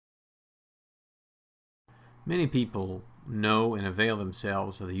Many people know and avail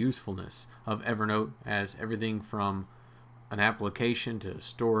themselves of the usefulness of Evernote as everything from an application to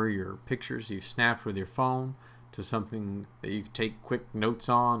store your pictures you've snapped with your phone to something that you can take quick notes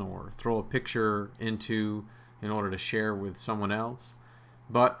on or throw a picture into in order to share with someone else.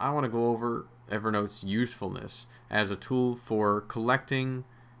 But I want to go over Evernote's usefulness as a tool for collecting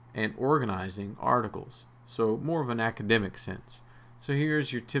and organizing articles, so more of an academic sense. So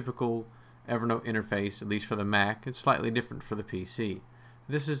here's your typical Evernote interface, at least for the Mac. It's slightly different for the PC.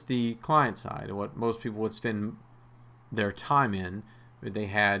 This is the client side, what most people would spend their time in if they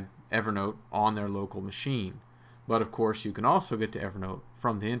had Evernote on their local machine. But of course you can also get to Evernote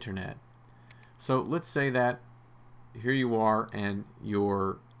from the internet. So let's say that here you are and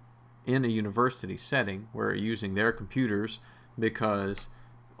you're in a university setting where you're using their computers because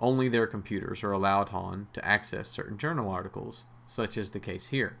only their computers are allowed on to access certain journal articles, such as the case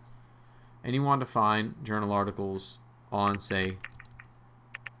here. And you want to find journal articles on, say,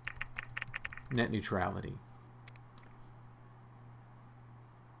 net neutrality.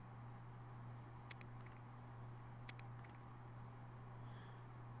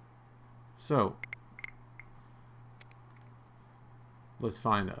 So let's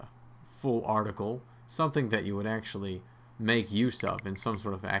find a full article, something that you would actually make use of in some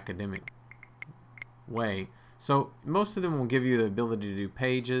sort of academic way. So most of them will give you the ability to do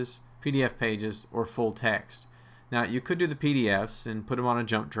pages, PDF pages, or full text. Now you could do the PDFs and put them on a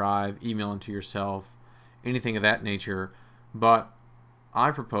jump drive, email them to yourself, anything of that nature, but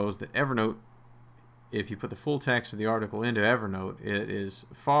I propose that Evernote, if you put the full text of the article into Evernote, it is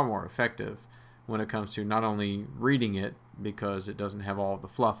far more effective when it comes to not only reading it, because it doesn't have all the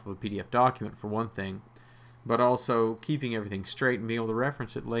fluff of a PDF document for one thing, but also keeping everything straight and being able to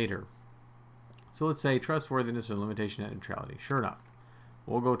reference it later. So let's say trustworthiness and limitation net neutrality. Sure enough,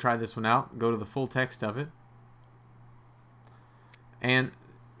 we'll go try this one out, go to the full text of it, and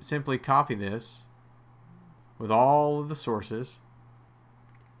simply copy this with all of the sources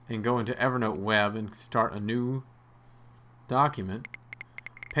and go into Evernote Web and start a new document,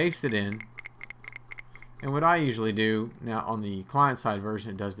 paste it in, and what I usually do, now on the client side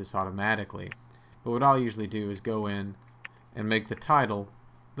version it does this automatically, but what I'll usually do is go in and make the title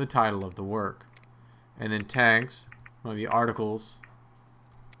of the work, and then tags, maybe articles,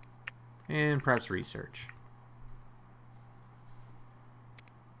 and perhaps research.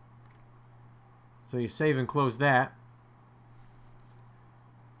 So you save and close that,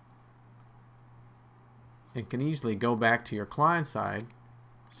 and can easily go back to your client side,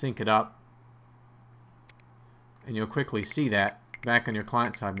 sync it up, and you'll quickly see that back on your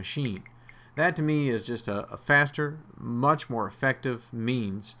client side machine. That to me is just a faster, much more effective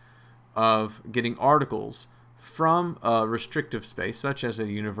means of getting articles from a restrictive space such as a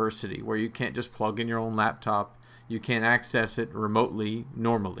university, where you can't just plug in your own laptop, you can't access it remotely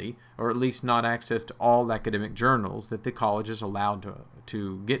normally, or at least not access to all academic journals that the college is allowed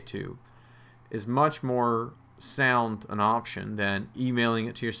to get to, is much more sound an option than emailing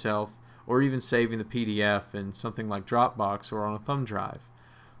it to yourself or even saving the PDF in something like Dropbox or on a thumb drive.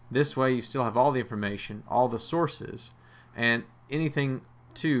 This way you still have all the information, all the sources, and anything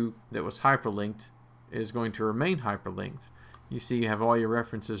too that was hyperlinked is going to remain hyperlinked. You see you have all your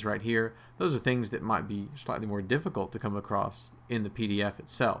references right here. Those are things that might be slightly more difficult to come across in the PDF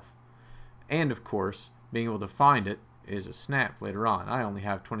itself. And of course, being able to find it is a snap later on. I only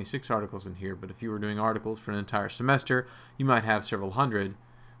have 26 articles in here, but if you were doing articles for an entire semester, you might have several hundred,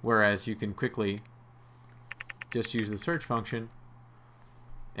 whereas you can quickly just use the search function,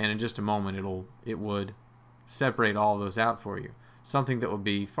 and in just a moment it would separate all of those out for you. Something that would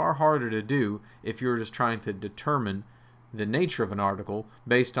be far harder to do if you were just trying to determine the nature of an article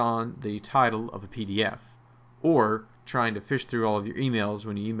based on the title of a PDF, or trying to fish through all of your emails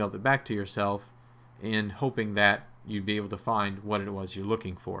when you emailed it back to yourself and hoping that you'd be able to find what it was you're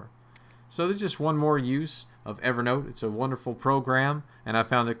looking for. So there's just one more use of Evernote. It's a wonderful program, and I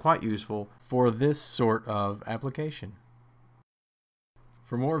found it quite useful for this sort of application.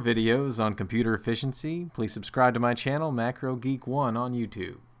 For more videos on computer efficiency, please subscribe to my channel, Macro Geek 1 on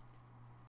YouTube.